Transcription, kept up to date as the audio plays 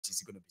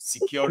Is it going to be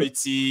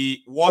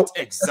security? What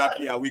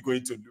exactly are we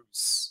going to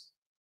lose?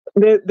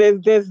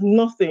 There's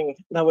nothing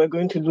that we're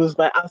going to lose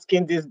by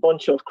asking this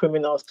bunch of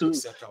criminals to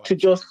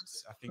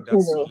just. I think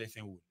that's the only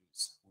thing we'll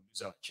lose. We'll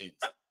lose our chains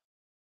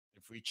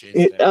if we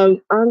chase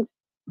them. And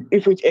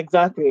if we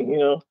exactly,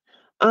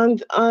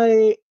 and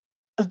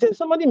there's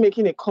somebody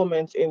making a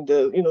comment in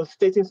the,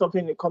 stating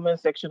something in the comment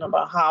section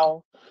about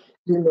how,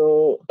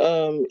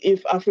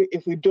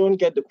 if we don't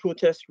get the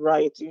protest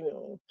right,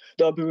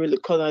 there'll be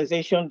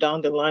recolonization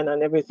down the line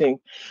and everything.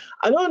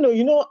 I don't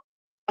know,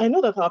 I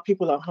know that our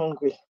people are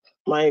hungry,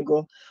 my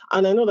ego,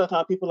 and I know that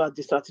our people are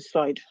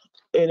dissatisfied,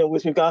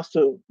 with regards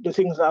to the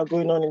things that are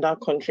going on in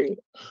that country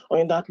or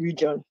in that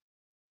region.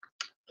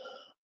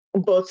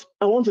 But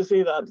I want to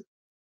say that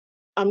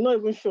I'm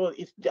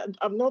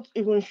not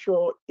even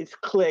sure it's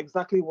clear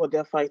exactly what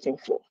they're fighting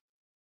for.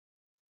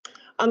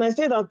 And I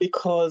say that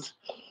because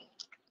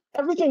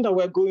everything that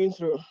we're going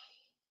through,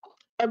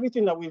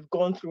 everything that we've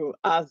gone through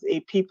as a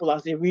people,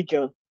 as a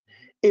region,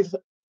 is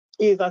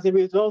as a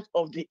result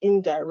of the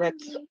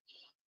indirect,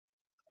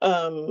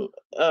 how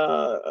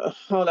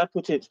would I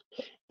put it,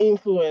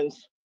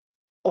 influence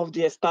of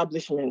the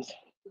establishment.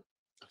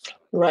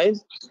 Right?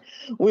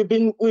 We've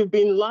been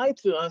lied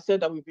to and said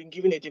that we've been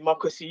given a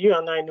democracy. You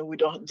and I know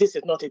this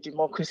is not a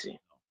democracy,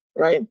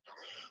 right?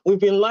 We've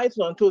been lied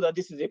to and told that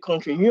this is a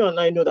country. You and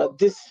I know that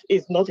this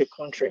is not a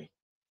country,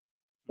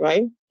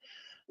 right?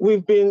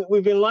 We've been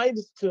lied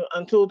to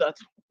and told that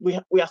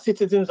we are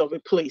citizens of a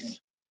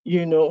place,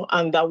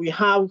 and that we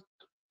have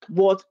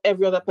what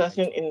every other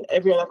person in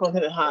every other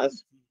continent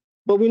has.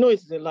 But we know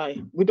it's a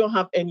lie. We don't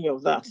have any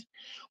of that.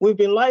 We've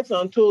been lied to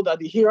and told that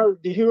the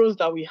heroes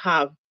that we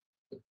have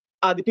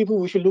are the people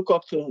we should look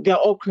up to. They are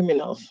all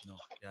criminals. No,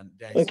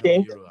 there is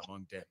no hero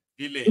among them.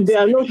 There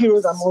are no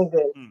heroes among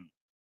them.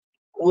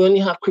 We only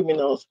have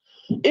criminals.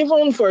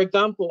 Even, for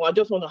example, I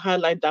just want to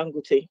highlight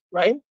Dangote,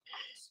 right?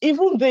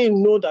 Even they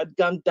know that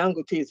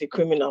Dangote is a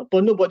criminal,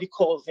 but nobody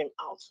calls him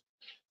out.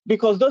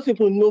 Because those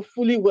people know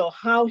fully well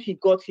how he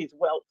got his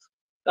wealth.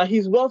 That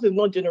his wealth is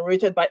not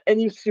generated by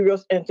any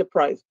serious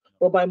enterprise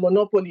or by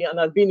monopoly and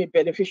has been a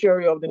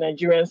beneficiary of the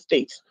Nigerian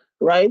state,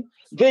 right?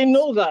 They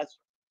know that.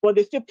 But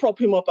they still prop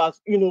him up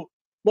as,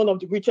 one of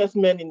the richest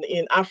men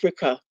in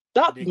Africa.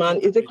 That man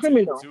is a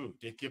criminal.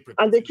 They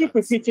keep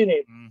repeating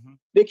it. Mm-hmm.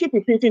 They keep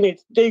repeating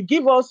it. They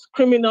give us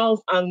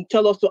criminals and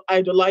tell us to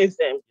idolize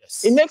them.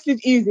 Yes. It makes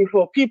it easy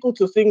for people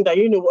to think that,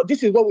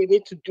 this is what we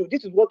need to do.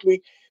 These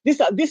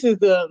are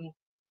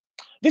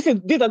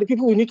the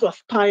people we need to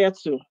aspire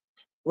to,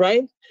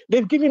 right?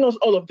 They've given us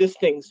all of these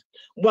things.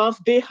 Whilst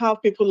they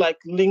have people like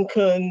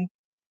Lincoln,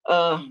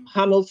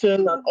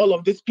 Hamilton and all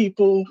of these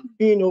people,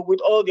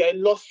 with all their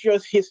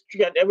illustrious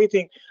history and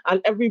everything,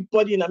 and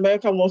everybody in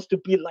America wants to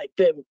be like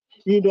them.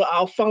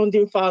 Our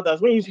founding fathers.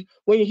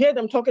 When you hear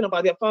them talking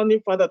about their founding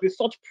fathers with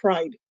such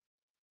pride,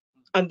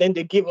 and then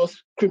they give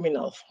us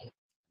criminals,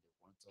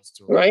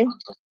 right?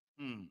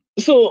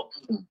 So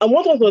I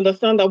want us to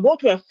understand that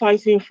what we are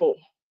fighting for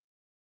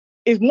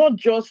is not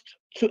just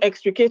to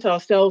extricate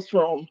ourselves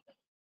from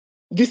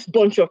this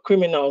bunch of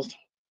criminals.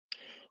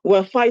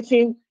 We're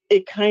fighting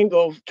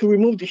to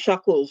remove the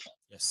shackles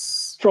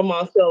from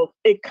ourselves,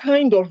 a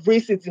kind of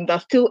racism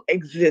that still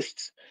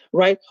exists,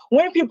 right?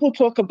 When people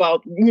talk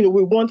about, we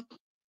want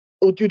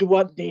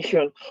Oduduwa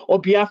nation or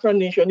Biafra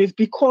nation, it's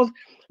because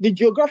the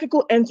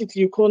geographical entity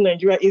you call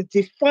Nigeria is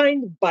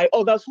defined by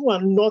others who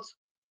are not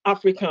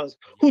Africans,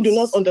 who do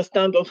not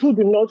understand us, who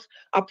do not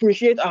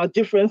appreciate our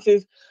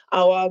differences,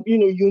 our,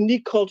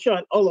 unique culture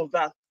and all of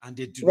that. And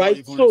they do not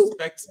even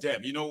respect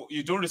them.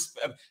 You don't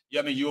respect,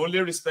 you only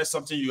respect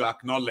something you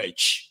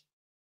acknowledge.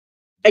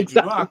 They do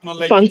not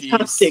acknowledge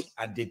this,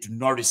 and they do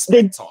not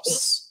respect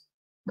us.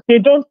 They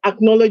don't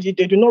acknowledge it.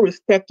 They do not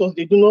respect us.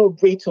 They do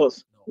not rate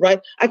us, right?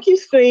 I keep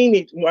saying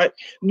it, right?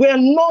 We're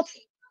not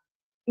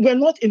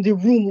in the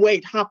room where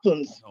it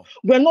happens. No.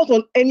 We're not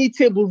on any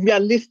table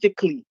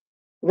realistically,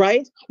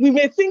 right? We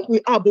may think we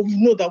are, but we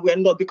know that we're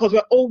not, because we're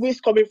always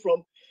coming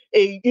from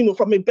a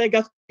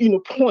beggar's,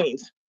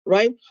 point.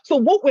 Right. So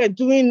what we're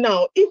doing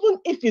now, even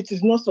if it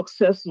is not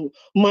successful,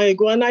 my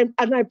God,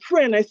 and I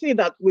pray and I say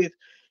that with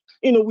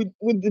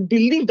the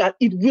belief that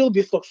it will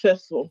be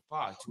successful.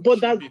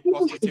 But that be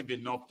positive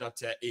enough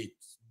that it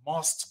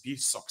must be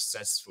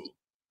successful.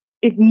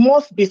 It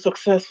must be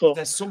successful.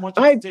 There's so much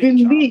at stake.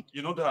 Believe,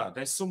 that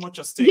there's so much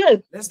at stake. Yes.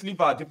 Let's leave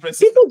our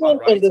differences. People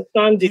don't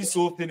understand this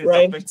whole thing is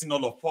affecting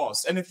all of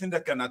us. Anything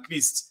that can at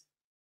least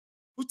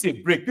put a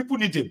break. People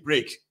need a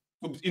break.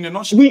 In a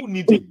nutshell, people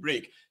need a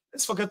break.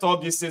 Let's forget all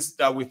these things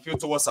that we feel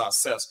towards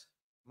ourselves.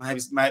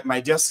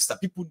 My dear sister,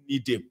 people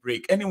need a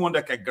break. Anyone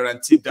that can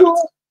guarantee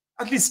that,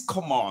 at least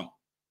come on.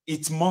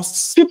 It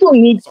must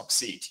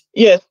succeed.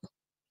 Yes.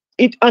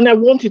 And I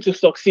want it to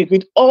succeed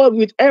with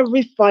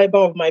every fiber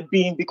of my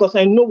being, because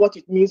I know what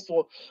it means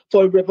for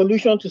a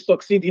revolution to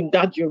succeed in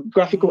that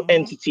geographical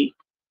entity.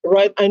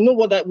 Right? I know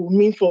what that will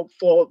mean for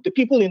the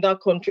people in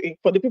that country,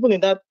 for the people in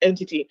that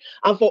entity,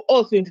 and for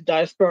us in the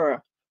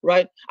diaspora.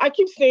 Right? I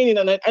keep saying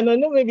it, and I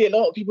know maybe a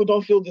lot of people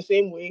don't feel the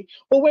same way,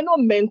 but we're not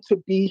meant to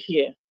be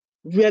here.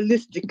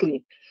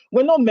 realistically.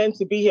 We're not meant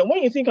to be here.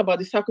 When you think about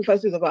the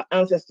sacrifices of our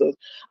ancestors,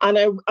 and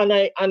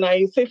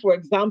I say, for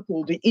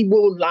example, the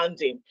Igbo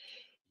landing,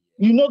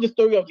 you know the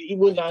story of the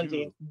Igbo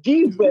landing.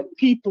 These were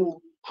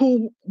people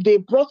who they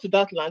brought to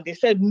that land. They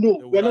said,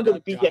 no, we're not going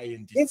to be here.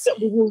 Instead,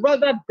 we would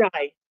rather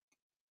die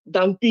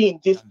than be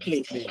in this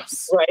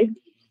place, right?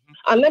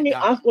 And let me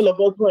ask all of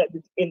us who are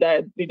in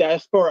the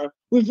diaspora,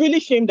 we've really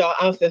shamed our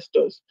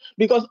ancestors,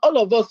 because all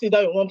of us sit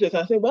down in one place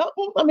and say, well,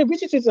 I'm a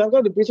British citizen, I've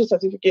got the British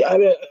certificate,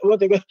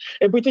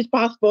 a British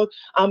passport,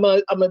 I'm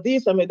a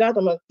this, I'm a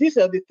that, these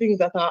are the things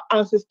that our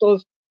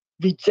ancestors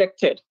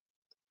rejected.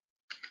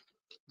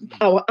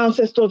 Our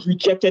ancestors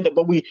rejected it,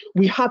 but we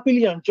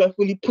happily and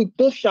joyfully put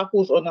those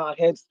shackles on our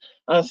heads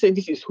and say,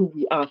 this is who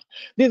we are.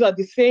 These are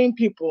the same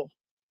people,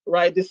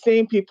 right? The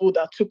same people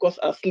that took us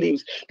as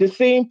slaves, the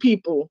same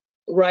people,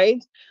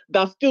 right,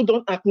 that still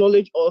don't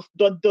acknowledge us,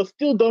 that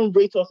still don't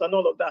rate us and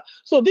all of that.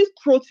 So this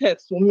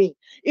protest for me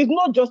is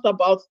not just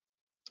about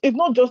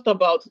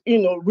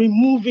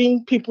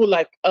removing people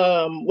like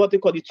what they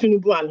call the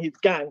Tinubu and his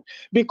gang,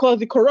 because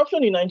the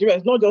corruption in Nigeria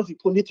is not just the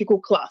political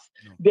class.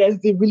 No. There's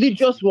the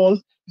religious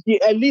ones,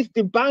 the elites,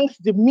 the banks,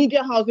 the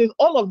media houses.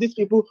 All of these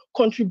people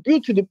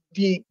contribute to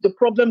the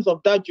problems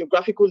of that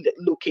geographical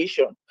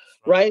location,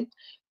 right?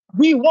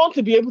 We want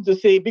to be able to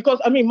say, because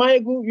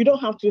Mayegu, you don't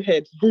have two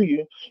heads, do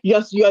you?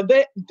 Yes, you are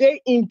there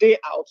day in, day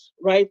out,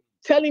 right?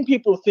 Telling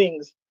people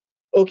things,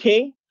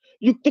 okay?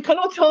 They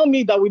cannot tell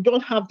me that we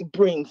don't have the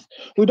brains,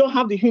 we don't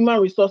have the human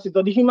resources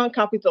or the human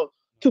capital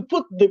to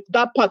put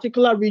that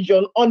particular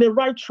region on the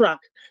right track.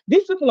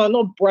 These people are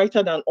not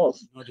brighter than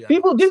us.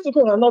 These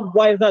people are not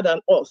wiser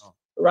than us,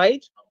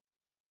 right?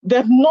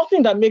 There's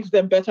nothing that makes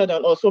them better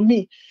than us. So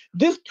me,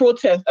 this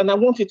protest, and I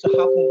want it to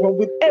happen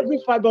with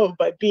every fiber of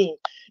my being,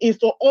 is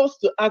for us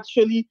to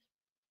actually,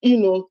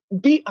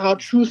 be our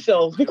true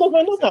selves, because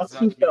we're not our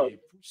true selves.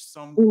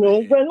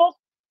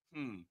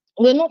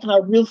 We're not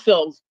our real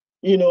selves.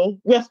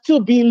 We're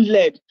still being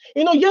led.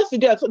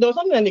 Yesterday, there was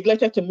something I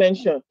neglected to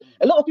mention.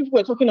 A lot of people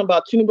were talking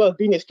about Tinubu as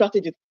being a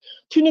strategist.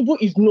 Tinubu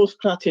is no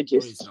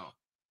strategist.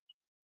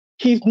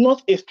 He's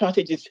not a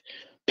strategist.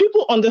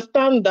 People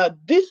understand that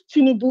this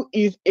Tinubu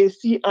is a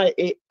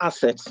CIA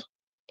asset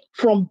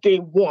from day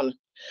one.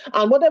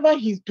 And whatever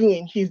he's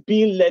doing, he's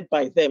being led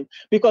by them,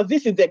 because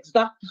this is the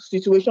exact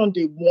situation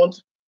they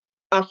want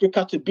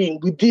Africa to be in,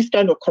 with these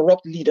kind of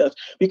corrupt leaders,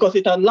 because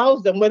it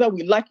allows them, whether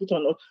we like it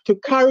or not, to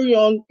carry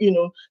on,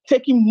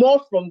 taking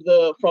more from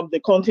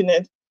the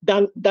continent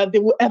than they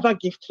will ever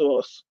give to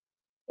us.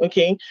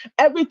 Okay,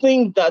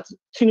 everything that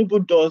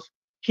Tinubu does,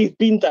 he's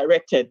being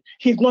directed.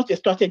 He's not a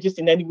strategist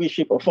in any way,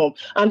 shape, or form,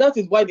 and that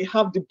is why they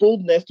have the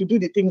boldness to do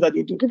the things that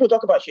they do. People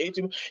talk about Sheyi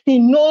Tinubu. He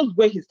knows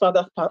where his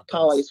father's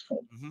power is from.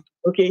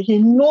 Okay, he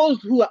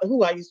knows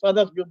who are his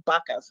father's real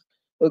backers.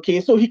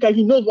 Okay, so he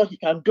knows what he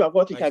can do and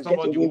what he can get away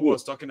with. Somebody who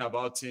was talking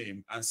about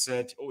him and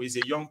said, oh, he's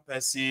a young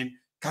person,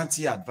 can't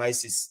he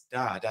advise his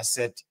dad? I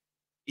said,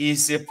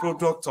 he's a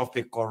product of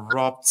a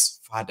corrupt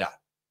father.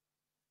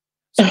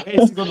 So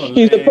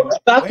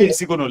where is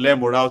he going to learn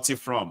morality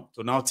from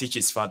to now teach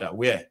his father?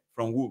 Where?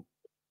 From who?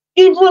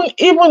 Even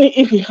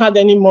if he had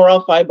any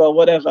moral fiber or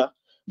whatever,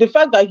 the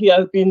fact that he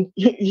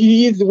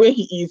is the way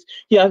he is,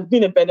 he has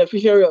been a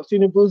beneficiary of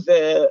Tinubu's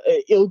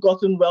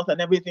ill-gotten wealth and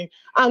everything.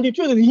 And the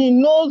truth is, he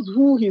knows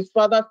who his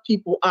father's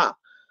people are.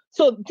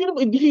 So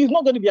Tinubu, he's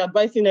not going to be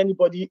advising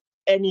anybody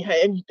anyhow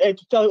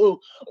to tell, oh,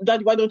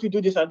 Daddy, why don't you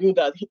do this and do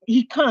that?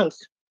 He can't.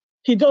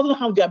 He doesn't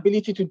have the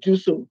ability to do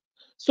so.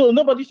 So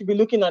nobody should be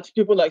looking at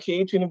people like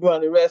Sheyi Tinubu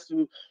and the rest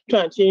to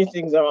try and change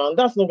things around.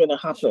 That's not going to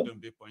happen. It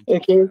shouldn't be a point of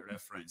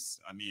reference.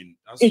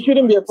 It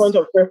shouldn't be a point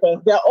of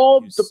reference. They're all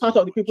the part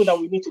of the people that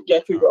we need to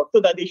get rid of, so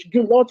that they should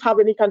not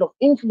have any kind of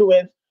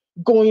influence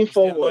going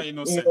forward. They're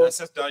not innocent. I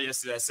said that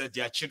yesterday. I said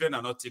their children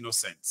are not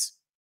innocent.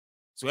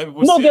 So when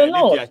people say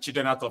leave their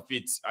children out of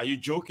it, are you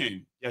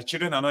joking? Their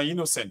children are not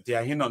innocent. They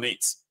are in on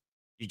it.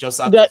 You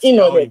just have to see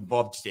how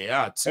involved they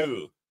are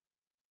too.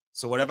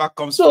 So whatever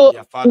comes from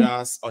their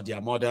fathers or their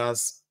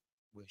mothers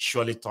will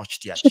surely touch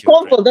their children.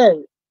 Come for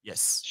them.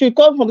 Yes. She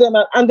come from them,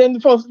 and then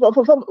for if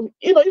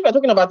you're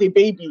talking about a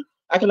baby,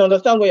 I can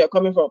understand where you're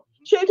coming from.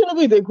 Sheyi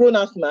Tinubu is a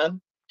grown-ass man.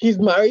 He's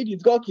married.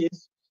 He's got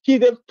kids.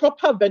 He's a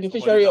proper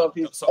beneficiary of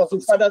his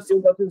father's.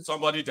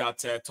 Somebody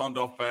that turned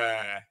off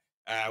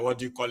what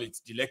do you call it?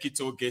 The Lekki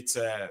Toll Gate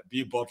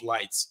billboard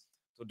lights.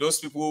 So those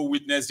people who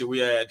witnessed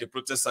the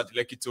protests at the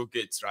Lekki Toll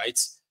Gate, right?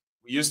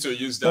 We used to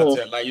use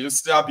that like you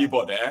see that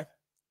billboard there.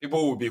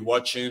 People will be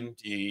watching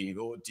the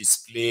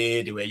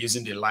display. They were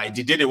using the light.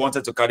 The day they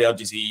wanted to carry out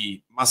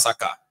the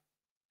massacre,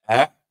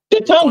 they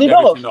turned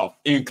everything off,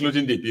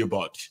 including the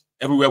billboard.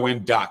 Everywhere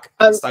went dark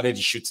and started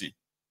the shooting.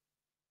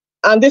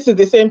 And this is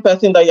the same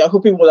person that you're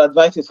hoping will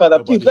advise his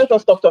father. Please let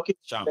us stop talking.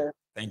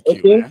 Thank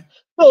you.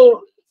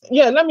 So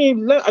yeah,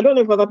 I don't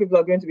know if other people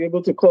are going to be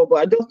able to call, but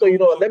I just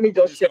thought, let me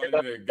just share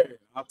that.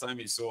 Our time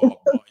is so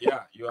up.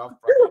 Yeah, you have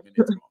probably a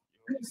minute more.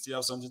 You still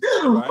have something to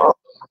say, right?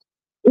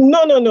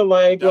 No,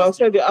 Mike. I've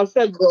said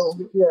go.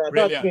 Yeah,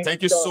 brilliant.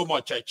 Thank you so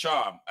much,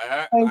 Charm,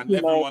 and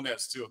everyone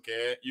else too.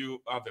 Okay,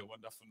 you have a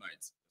wonderful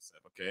night.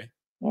 Okay.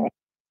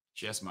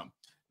 Cheers, ma'am.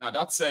 Now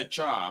that's a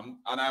charm,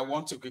 and I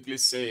want to quickly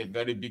say a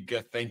very big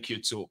thank you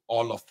to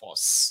all of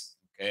us.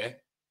 Okay.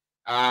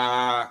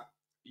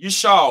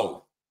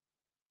 Yishao,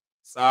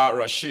 Sir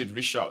Rashid,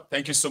 Rishal,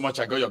 thank you so much.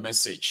 I got your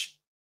message.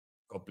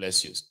 God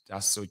bless you.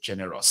 That's so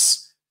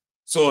generous.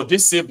 So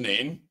this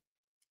evening,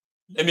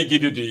 let me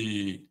give you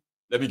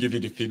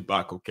the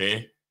feedback,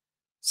 okay?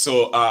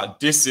 So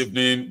this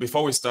evening,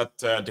 before we start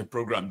the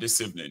program this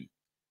evening,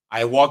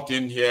 I walked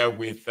in here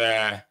with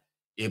a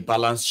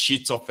balance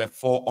sheet of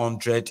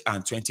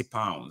 420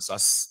 pounds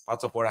as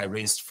part of what I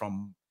raised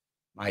from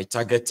my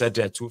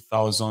targeted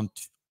 2,000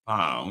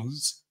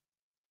 pounds.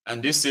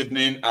 And this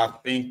evening, I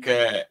think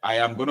I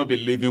am going to be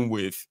leaving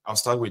with, I'll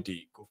start with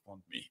the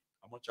GoFundMe.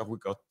 How much have we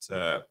got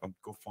from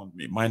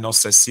GoFundMe? Minus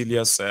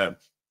Cecilia's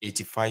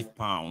 85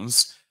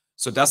 pounds.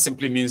 So that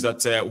simply means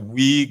that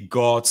we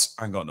got,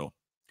 I'm going to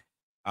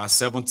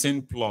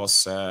 17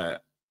 plus, oh,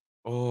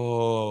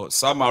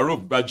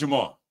 Samaruk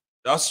Bajumo,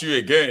 that's you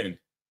again.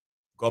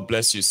 God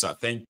bless you, sir.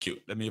 Thank you.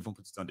 Let me even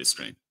put it on the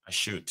screen. I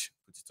should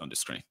put it on the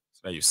screen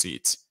so that you see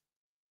it.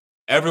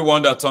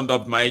 Everyone that turned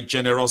up, my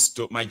generous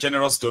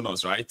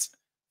donors, right?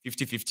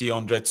 50, 50,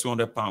 100,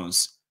 200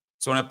 pounds.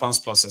 200 pounds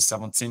plus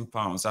 17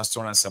 pounds. That's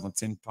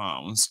 217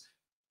 pounds.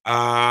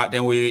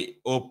 Then we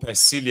owe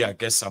Percilia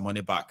gets her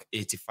money back.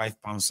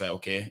 85 pounds,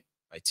 okay,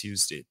 by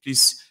Tuesday.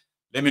 Please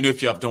let me know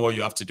if you have done what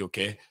you have to do,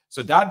 okay?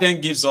 So that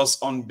then gives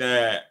us on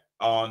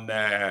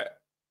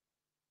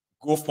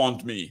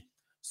GoFundMe.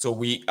 So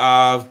we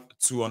have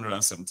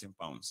 217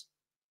 pounds.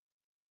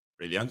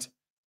 Brilliant.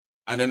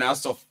 And then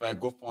as of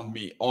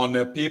GoFundMe on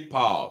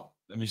PayPal,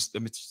 let me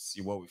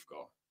see what we've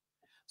got.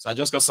 So I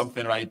just got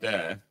something right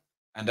there,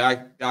 and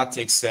that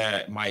takes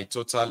my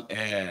total.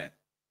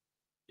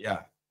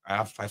 Yeah, I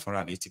have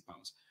 580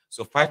 pounds.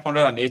 So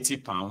 580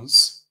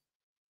 pounds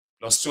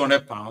plus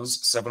 200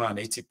 pounds,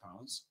 780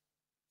 pounds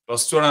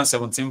plus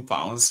 217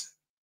 pounds,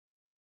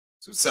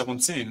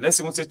 217. Let's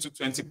even say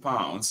 220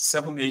 pounds,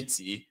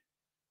 780.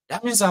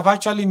 That means I've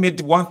actually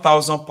made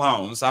 1,000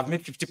 pounds. I've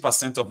made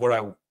 50% of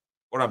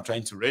what I'm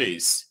trying to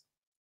raise.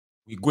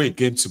 We go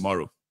again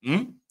tomorrow.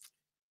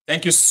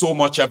 Thank you so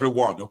much,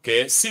 everyone.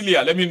 Okay,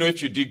 Celia, let me know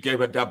if you did get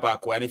that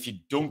back, and if you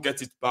don't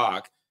get it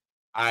back,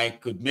 I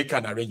could make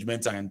an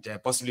arrangement and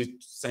possibly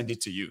send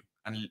it to you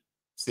and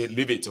say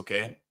leave it.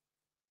 Okay,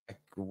 I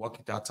could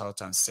work that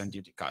out and send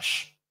you the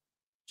cash.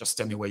 Just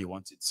tell me where you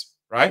want it,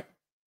 right?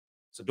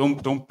 So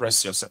don't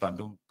press yourself and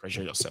don't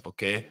pressure yourself.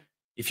 Okay,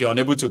 if you're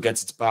unable to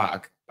get it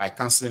back by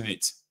canceling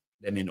it,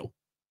 let me know.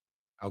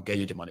 I'll get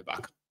you the money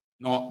back.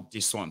 Not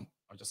this one.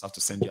 I'll just have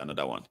to send you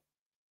another one.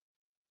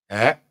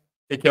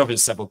 Take care of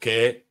yourself,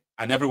 okay?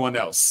 And everyone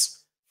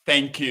else,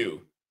 thank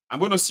you. I'm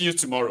going to see you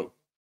tomorrow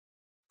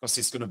because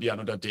it's going to be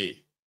another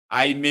day.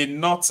 We may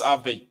not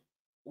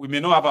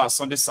have our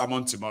Sunday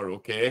sermon tomorrow,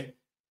 okay?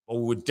 But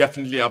we will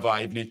definitely have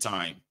our evening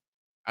time.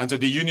 And to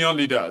the union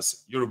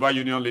leaders, Yoruba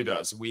union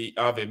leaders, we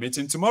have a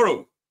meeting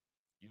tomorrow.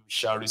 You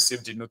shall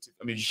receive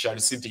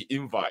the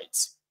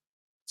invite.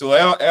 To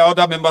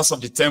other members of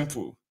the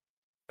temple,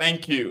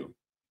 thank you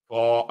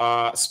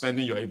for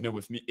spending your evening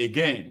with me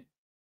again.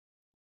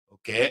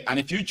 Okay, and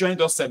if you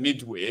joined us at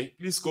midway,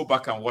 please go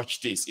back and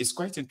watch this. It's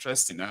quite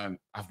interesting, and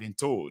I've been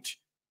told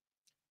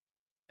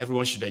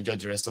everyone should enjoy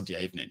the rest of their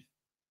evening.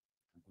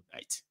 Good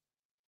night.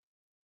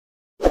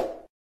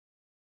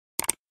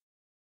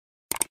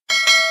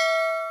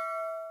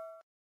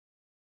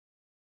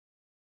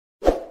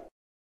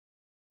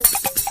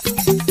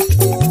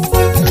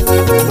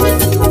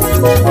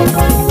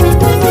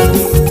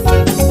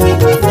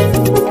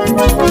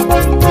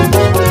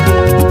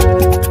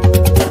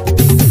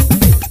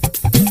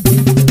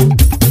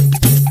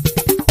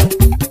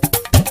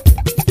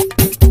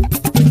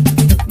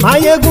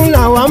 Mayegun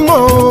làwa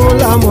mọ̀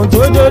làmọ̀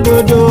tó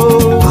dòdòdò.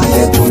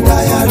 Mayegun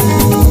Diary,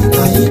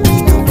 Nayibi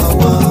 #1.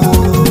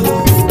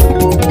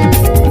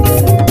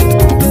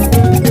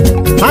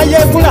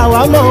 Mayegun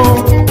làwa mọ̀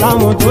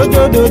làmọ̀ tó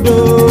dòdòdò.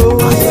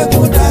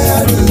 Mayegun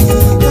Diary,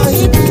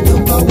 Nayibi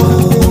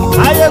 #1.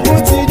 Mayegun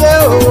ti dé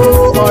o,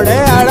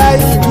 ọ̀rẹ́ ará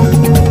ìlú.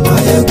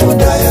 Mayegun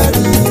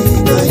Diary,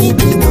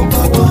 Nayibi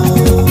 #1.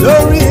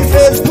 Lórí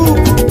Facebook,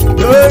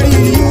 lórí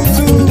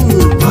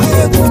YouTube.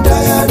 Mayegun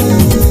Diary,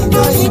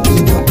 Nayibi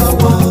 #1.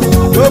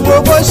 Gbogbo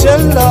bó ṣe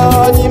ń lọ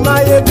ni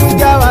Mayegun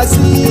já wa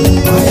sí.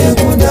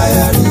 Mayegun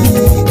Diary,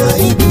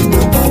 Nayibi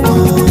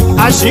 #1.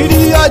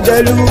 Àṣírí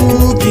ọ̀jẹ̀lú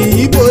kì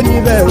í bò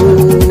níbẹ̀ o.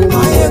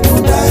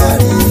 Mayegun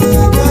Diary,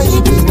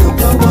 Nayibi #1.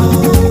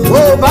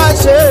 Bó bá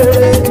ṣe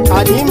eré,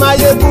 àní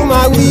Mayegun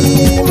máa wí.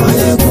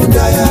 Mayegun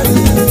Diary,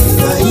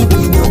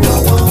 Nayibi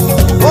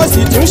 #1. Ó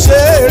sì tún ṣe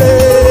eré,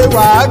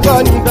 wàá gbọ́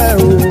níbẹ̀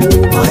o.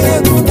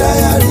 Mayegun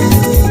Diary,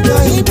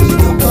 Nayibi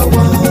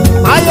 #1.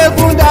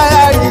 Mayegun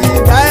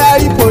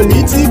Diary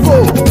politico.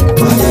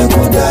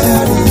 Mayegun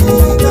Diary,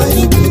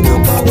 Nayibi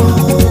 #1.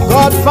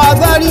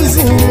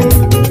 Godfatherism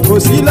kò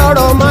sí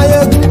lọ́rọ̀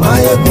Mayegun.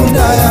 Mayegun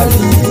Diary,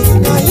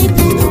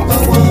 Nayibi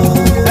 #1.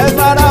 Ẹ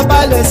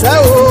farabalẹ̀ sẹ́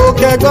o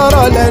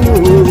kẹgọ́rọ̀ lẹ́nu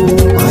o.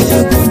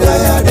 Mayegun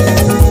Diary,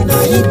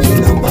 Nayibi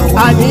 #1.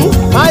 Àní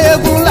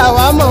Mayegun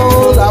làwa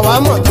làwa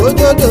mọ̀ tó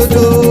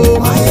dódòdó.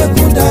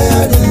 Mayegun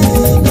Diary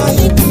na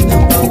him be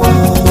number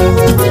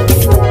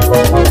one.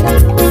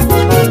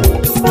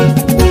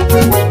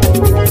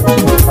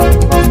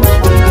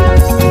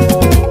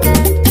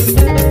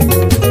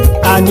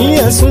 Àní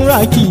ẹ̀sùn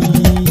rákì.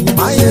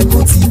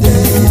 Mayegun ti dé.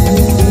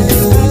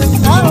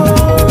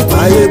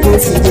 Mayegun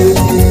ti dé.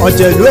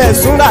 Ọ̀jẹ̀lú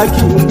ẹ̀sùn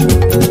rákì.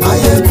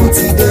 Mayegun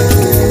ti dé.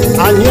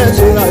 Àní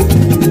ẹ̀sùn rákì.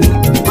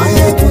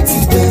 Mayegun ti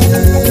dé.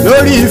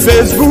 Lórí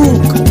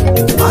Facebook.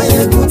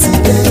 Mayegun ti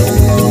dé.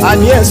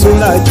 Àní ẹ̀sùn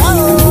rákì.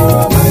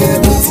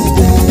 Mayegun ti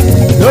dé.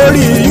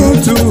 Lórí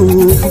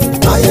YouTube.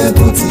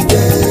 Mayegun ti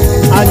dé.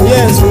 Àní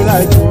ẹ̀sùn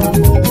rákì.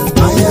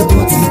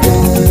 Mayegun ti dé.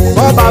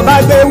 Bọ́ bàbá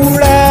gbé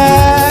wúrẹ́.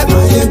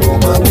 Mayegun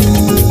máa wí.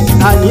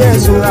 Àní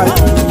ẹ̀sùn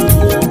rákì.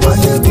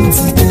 Mayegun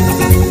ti dé.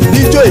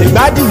 Ijó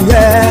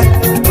ìgbádìyẹ.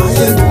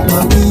 Mayegun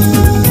máa wí.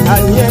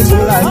 Àní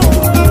ẹ̀sùn rákì.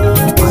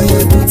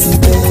 Mayegun ti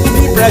dé.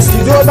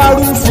 Prẹ̀sìdó bá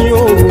rúfin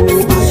o.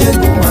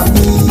 Mayegun máa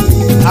wí.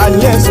 Àní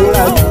ẹ̀sùn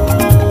rákì.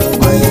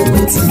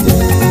 Mayegun ti dé.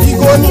 Kí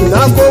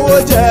gómìnà kówó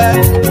jẹ.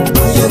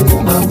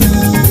 Mayegun máa wí.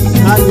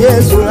 Àní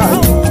ẹ̀sùn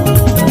rákì.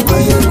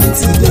 Mayegun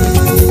ti dé.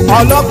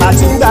 Ọlọ́pàá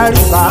tí ń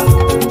darí bá.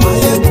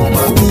 Mayegun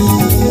máa wí.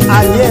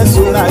 Àní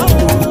ẹ̀sùn rákì.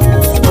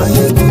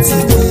 Mayegun ti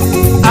dé.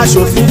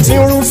 Aṣòfin tí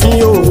ń rúfin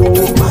o.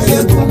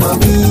 Mayegun máa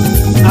wí.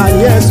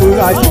 Àní ẹ̀sùn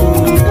rákì.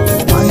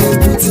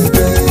 Mayegun ti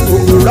dé.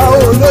 Òpùrọ́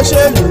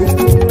olóṣèlú.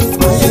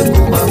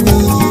 Mayegun máa wí.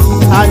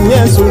 Àní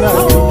ẹ̀sùn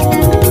rákì.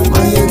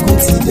 Mayegun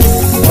ti dé.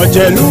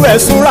 Ọ̀jẹ̀lú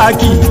ẹ̀sùn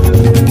rákì.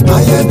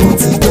 Mayegun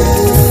ti dé.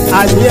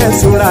 Àní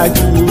ẹ̀sùn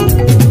rákì.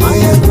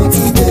 Mayegun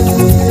ti dé.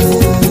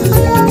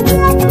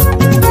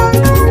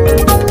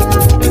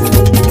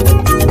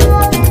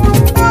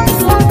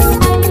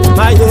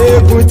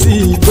 Mayegun ti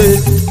dé.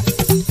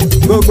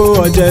 Gbogbo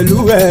ọ̀jẹ̀lú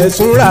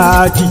ẹ̀sùn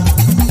rákì.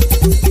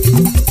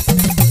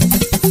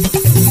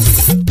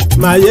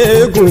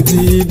 Mayegun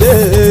ti dé.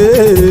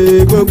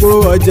 Gbogbo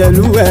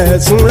ọ̀jẹ̀lú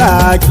ẹ̀sùn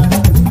rákì.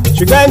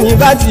 Ṣùgbọ́n ní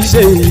bá ti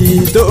ṣe èyí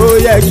tó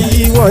yẹ kí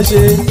wọ́n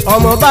ṣe,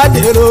 ọmọ bá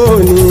dèrò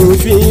ní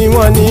fi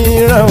wọ́n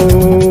níran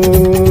o.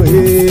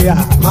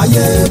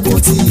 Mayegun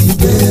ti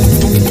dé.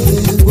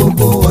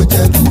 Gbogbo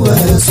ọ̀jẹ̀lú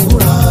ẹ̀sùn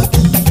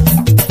rákì.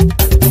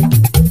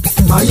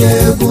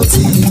 Mayegun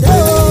ti dé.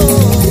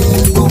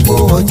 Gbogbo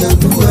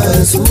ọ̀jẹ̀lú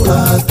ẹ̀sùn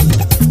rákì.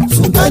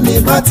 Ṣùgbọ́n ní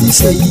bá ti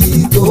ṣe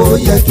èyí tó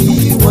yẹ kí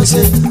wọ́n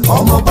ṣe,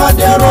 ọmọ bá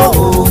dẹ̀rọ̀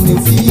ò ní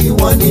fi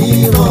wọ́n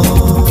níran.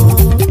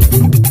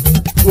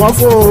 Wọ́n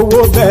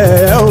fowó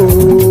bẹ́ẹ̀ o,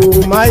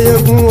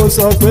 Mayegun ó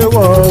sọ pé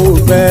wọ́n ò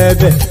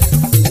bẹ́ẹ̀.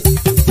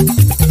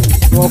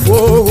 Wọ́n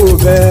fowó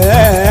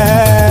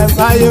bẹ́ẹ̀,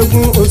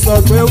 Mayegun ó sọ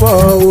pé wọ́n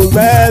ò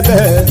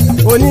bẹ́ẹ̀.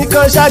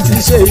 Oníkan ṣáàtì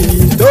ṣe èyí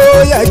tó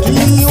yẹ kí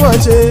wọ́n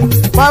ṣe,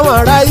 fáwọn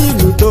ará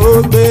ìlú tó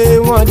gbé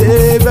wọn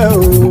débẹ̀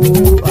o.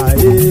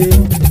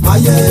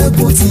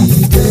 Mayegun ti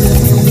dé.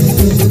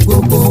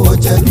 Gbogbo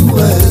ọ̀jẹ̀lú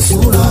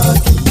ẹ̀sùn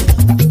rákì.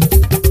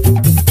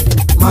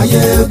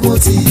 Mayegun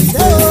ti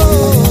dé.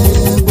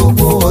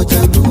 Gbogbo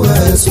ọ̀jẹ̀lú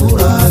ẹ̀sùn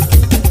rákì.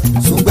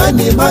 Ṣùgbọ́n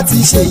ní má ti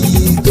ṣe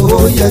yìí tó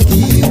yẹ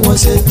kí wọ́n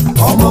ṣe,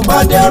 ọmọ bá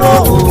dẹ̀rọ̀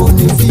ò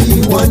ní fi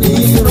wọ́n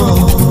níran.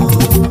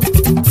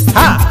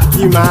 Ha!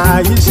 Kì máa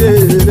yí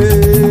ṣeré,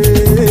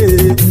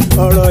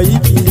 ọ̀rọ̀ yìí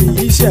kì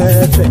í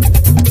ṣẹ̀fẹ̀.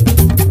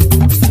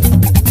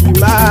 Kì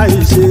máa yí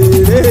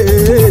ṣeré,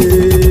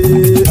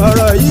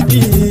 ọ̀rọ̀ yìí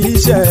kì í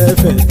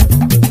ṣẹ̀fẹ̀.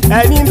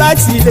 Ẹni bá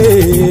ti lè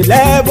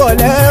lẹ́bọ̀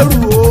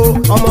lẹ́rù o,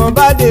 ọmọ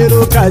bá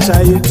dèrò kàṣà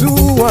ìtú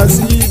wọn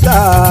síta.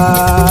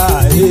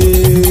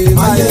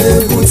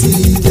 Mayegun ti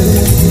dé.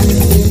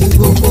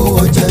 Gbogbo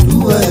ọ̀jẹ̀lú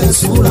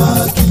ẹ̀sùn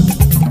rákì.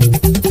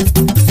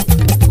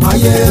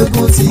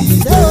 Mayegun ti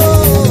dé.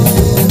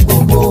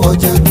 Gbogbo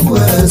ọ̀jẹ̀lú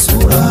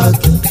ẹ̀sùn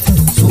rákì.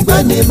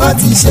 Ṣùgbọ́n ní má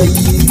ti ṣe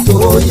yìí tó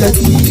yẹ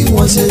kí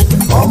wọ́n ṣe,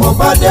 ọmọ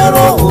bá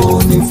dẹ̀rọ̀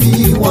ò ní fi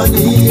wọ́n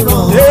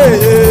níran.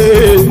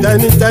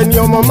 Tẹnitẹni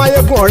ọmọ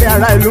Mayegun ọ̀rẹ́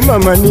ara ìlú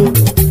mọ̀mọ́ ni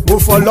mo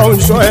fọlọ́hún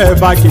ṣọ́ ẹ̀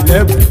bá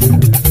kìlẹ́bù.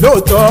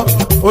 Lóòótọ́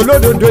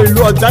olódodo ìlú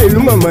ọ̀tá ìlú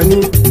mọ̀mọ́ ni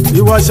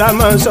ìwọ ṣá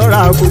máa ń ṣọ́ra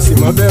kò sì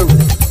mọ́ bẹ̀rù.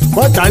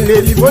 Bọ́tà ń lè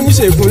rí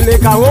bóníṣègùn lé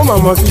káwọn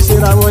mọ̀mọ́ fi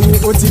ṣera wọn ni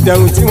ó ti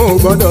dẹrùn tí wọn ò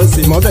gbọ́dọ̀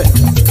sì mọ́ bẹ̀.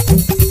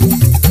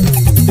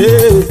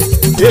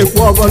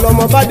 Èèpo ọ̀gọ̀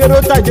lọmọ bá dérò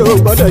tàjẹ́ ò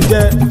gbọ́dọ̀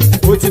jẹ́,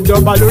 ó ti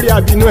dọba lórí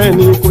àbínú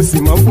ẹni kò sì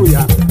mọ́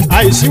bùyà.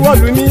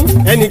 Àìsíwọ́lu ní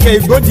ẹnìkẹ́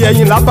ìgbódì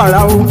ẹyin lábàrá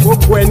o, ó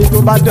kó ẹni tó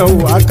bá dán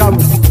o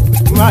àkàmù.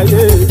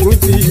 Mayegun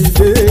ti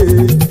dé.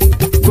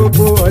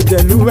 Gbogbo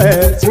ọ̀jẹ̀lú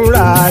ẹ̀sùn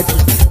rákì.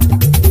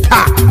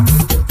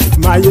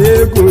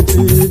 Mayegun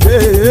ti dé.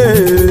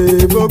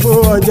 Gbogbo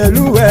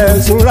ọ̀jẹ̀lú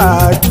ẹ̀sùn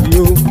rákì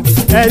o.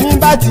 Ẹni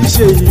bá ti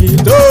ṣe yìí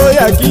tó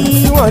yẹ kí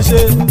wọ́n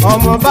ṣe,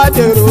 ọmọ bá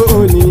dèrò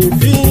òní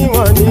fi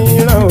wọ́n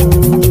níran o.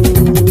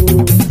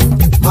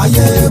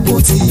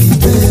 Mayegun ti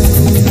dé.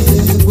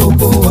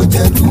 Gbogbo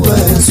ọ̀jẹ̀lú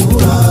ẹ̀sùn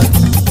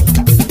rákì.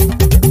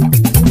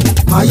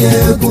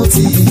 Mayegun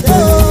ti dé.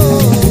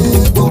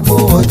 Gbogbo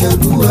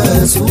ọ̀jẹ̀lú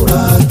ẹ̀sùn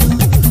rákì.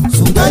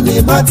 Ṣùgbọ́n ní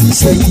bá ti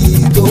ṣe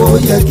yìí tó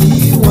yẹ kí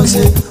wọ́n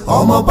ṣe,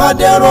 ọmọ bá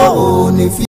dẹ̀rọ̀ ò ní fi